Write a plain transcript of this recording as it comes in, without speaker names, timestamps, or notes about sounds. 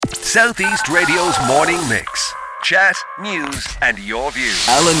Southeast Radio's morning mix. Chat, news and your views.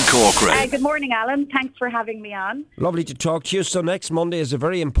 Alan Corcoran. Good morning, Alan. Thanks for having me on. Lovely to talk to you. So next Monday is a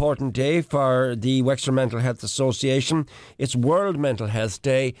very important day for the Wexford Mental Health Association. It's World Mental Health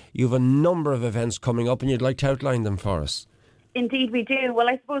Day. You have a number of events coming up and you'd like to outline them for us. Indeed we do. Well,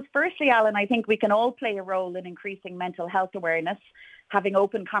 I suppose firstly, Alan, I think we can all play a role in increasing mental health awareness, having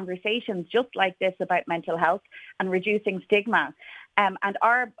open conversations just like this about mental health and reducing stigma. And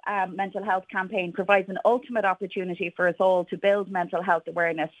our mental health campaign provides an ultimate opportunity for us all to build mental health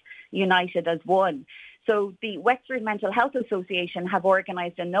awareness united as one. So the Wexford Mental Health Association have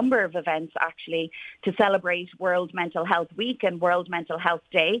organised a number of events actually to celebrate World Mental Health Week and World Mental Health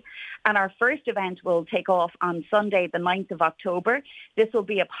Day. And our first event will take off on Sunday, the 9th of October. This will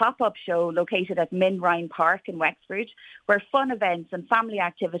be a pop-up show located at Minrine Park in Wexford, where fun events and family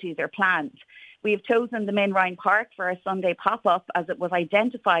activities are planned. We have chosen the Minrine Park for our Sunday pop-up as it was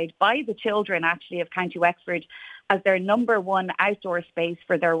identified by the children actually of County Wexford as their number one outdoor space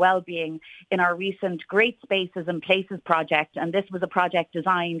for their well-being in our recent Great Spaces and Places project. And this was a project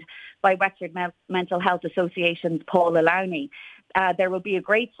designed by Wexford Mental Health Association's Paul Lalowney. There will be a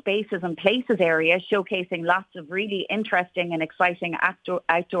Great Spaces and Places area showcasing lots of really interesting and exciting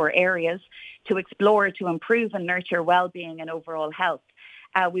outdoor areas to explore, to improve and nurture well-being and overall health.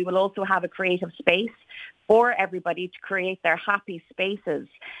 We will also have a creative space for everybody to create their happy spaces.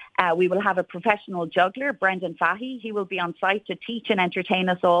 We will have a professional juggler, Brendan Fahy. He will be on site to teach and entertain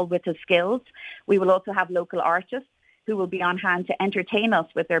us all with his skills. We will also have local artists who will be on hand to entertain us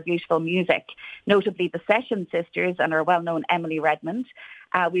with their beautiful music, notably the Session Sisters and our well-known Emily Redmond.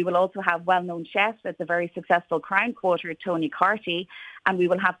 We will also have well-known chefs at the very successful Crown Quarter, Tony Carty, and we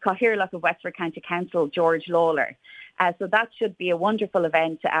will have Cathaoirleach of Wexford County Council, George Lawler. So that should be a wonderful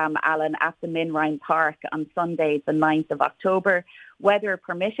event, Alan, at the Minrine Park on Sunday, the 9th of October, weather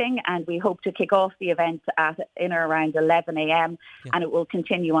permitting, and we hope to kick off the event in or around 11 a.m. and it will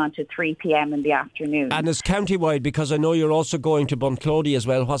continue on to 3 p.m. in the afternoon. And it's county-wide, because I know you're also going to Bunclody as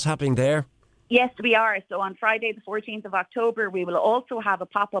well. What's happening there? Yes, we are. So on Friday, the 14th of October, we will also have a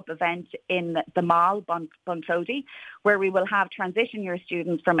pop-up event in the Mall, Bunclody, where we will have transition year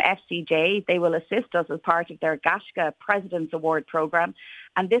students from FCJ. They will assist us as part of their Gashka President's Award programme.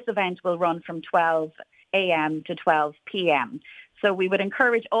 And this event will run from 12 a.m. to 12 p.m. So we would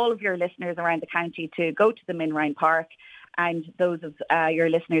encourage all of your listeners around the county to go to the Minrine Park. And those of your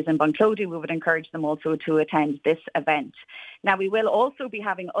listeners in Bunclody, we would encourage them also to attend this event. Now, we will also be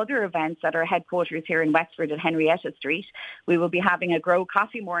having other events at our headquarters here in Wexford at Henrietta Street. We will be having a Grow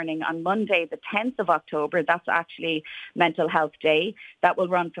Coffee Morning on Monday, the 10th of October. That's actually Mental Health Day. That will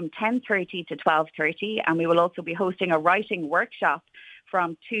run from 10:30 to 12:30. And we will also be hosting a writing workshop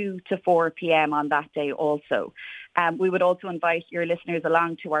from 2 to 4 p.m. on that day also. We would also invite your listeners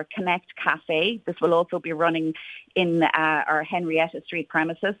along to our Connect Cafe. This will also be running in our Henrietta Street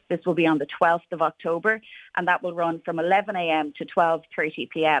premises. This will be on the 12th of October, and that will run from 11 a.m. to 12:30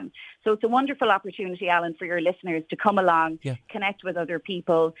 p.m. So it's a wonderful opportunity, Alan, for your listeners to come along, connect with other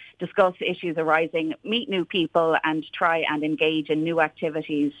people, discuss issues arising, meet new people, and try and engage in new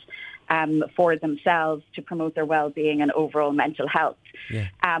activities for themselves to promote their well-being and overall mental health.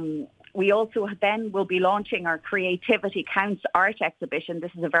 We also then will be launching our Creativity Counts art exhibition.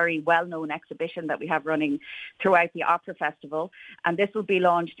 This is a very well-known exhibition that we have running throughout the Opera Festival. And this will be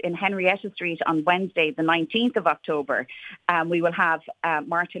launched in Henrietta Street on Wednesday, the 19th of October. We will have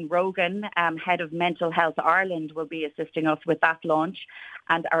Martin Rogan, Head of Mental Health Ireland, will be assisting us with that launch.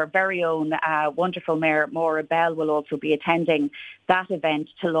 And our very own wonderful Mayor, Maura Bell, will also be attending that event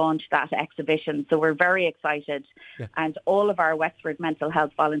to launch that exhibition. So we're very excited. And all of our Wexford mental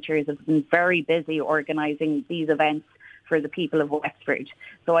health volunteers have been very busy organising these events for the people of Wexford.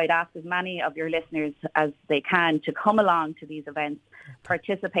 So I'd ask as many of your listeners as they can to come along to these events,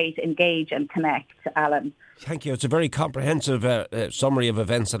 participate, engage and connect, Alan. Thank you. It's a very comprehensive summary of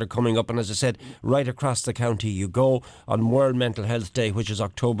events that are coming up. And as I said, right across the county you go on World Mental Health Day, which is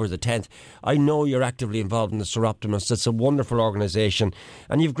October the 10th. I know you're actively involved in the Soroptimist. It's a wonderful organisation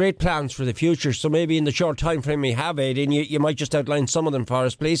and you've great plans for the future. So maybe in the short time frame we have, Aidan, you might just outline some of them for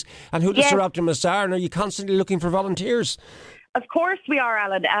us, please. And who the Soroptimists are, and are you constantly looking for volunteers? Of course we are,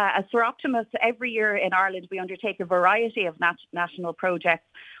 Alan. As Soroptimists, every year in Ireland we undertake a variety of national projects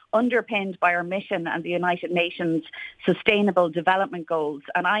underpinned by our mission and the United Nations Sustainable Development Goals.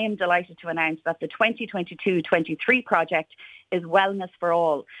 And I am delighted to announce that the 2022-23 project is wellness for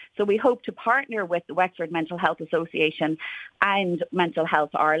all. So we hope to partner with the Wexford Mental Health Association and Mental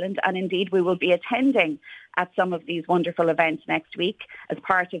Health Ireland. And indeed, we will be attending at some of these wonderful events next week as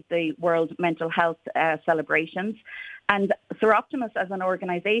part of the World Mental Health celebrations. And Soroptimist as an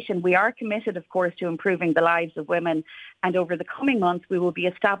organisation, we are committed, of course, to improving the lives of women. And over the coming months, we will be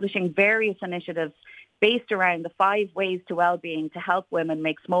establishing various initiatives based around the 5 ways to well-being to help women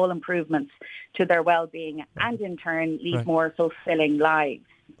make small improvements to their well-being and in turn lead more fulfilling lives.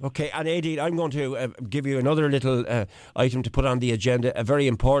 Okay, and Aideen, I'm going to give you another little item to put on the agenda, a very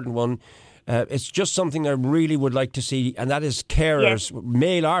important one. It's just something I really would like to see, and that is carers,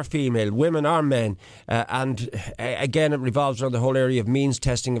 male or female, women or men. And again, it revolves around the whole area of means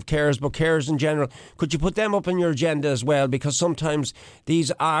testing of carers, but carers in general. Could you put them up on your agenda as well? Because sometimes these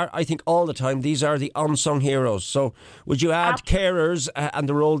are, I think all the time, these are the unsung heroes. So would you add carers and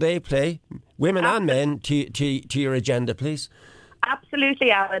the role they play, women and men, to your agenda, please?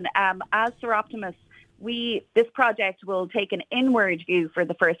 Absolutely, Alan. As Soroptimists, this project will take an inward view for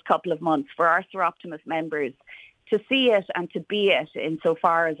the first couple of months for our Soroptimist members to see it and to be it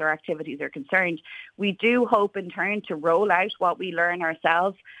insofar as our activities are concerned. We do hope in turn to roll out what we learn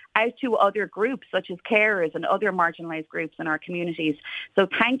ourselves out to other groups such as carers and other marginalised groups in our communities. So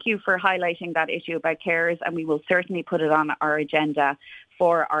thank you for highlighting that issue about carers, and we will certainly put it on our agenda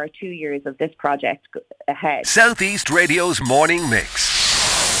for our 2 years of this project ahead. Southeast Radio's Morning Mix.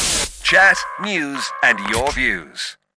 Chat, news and your views.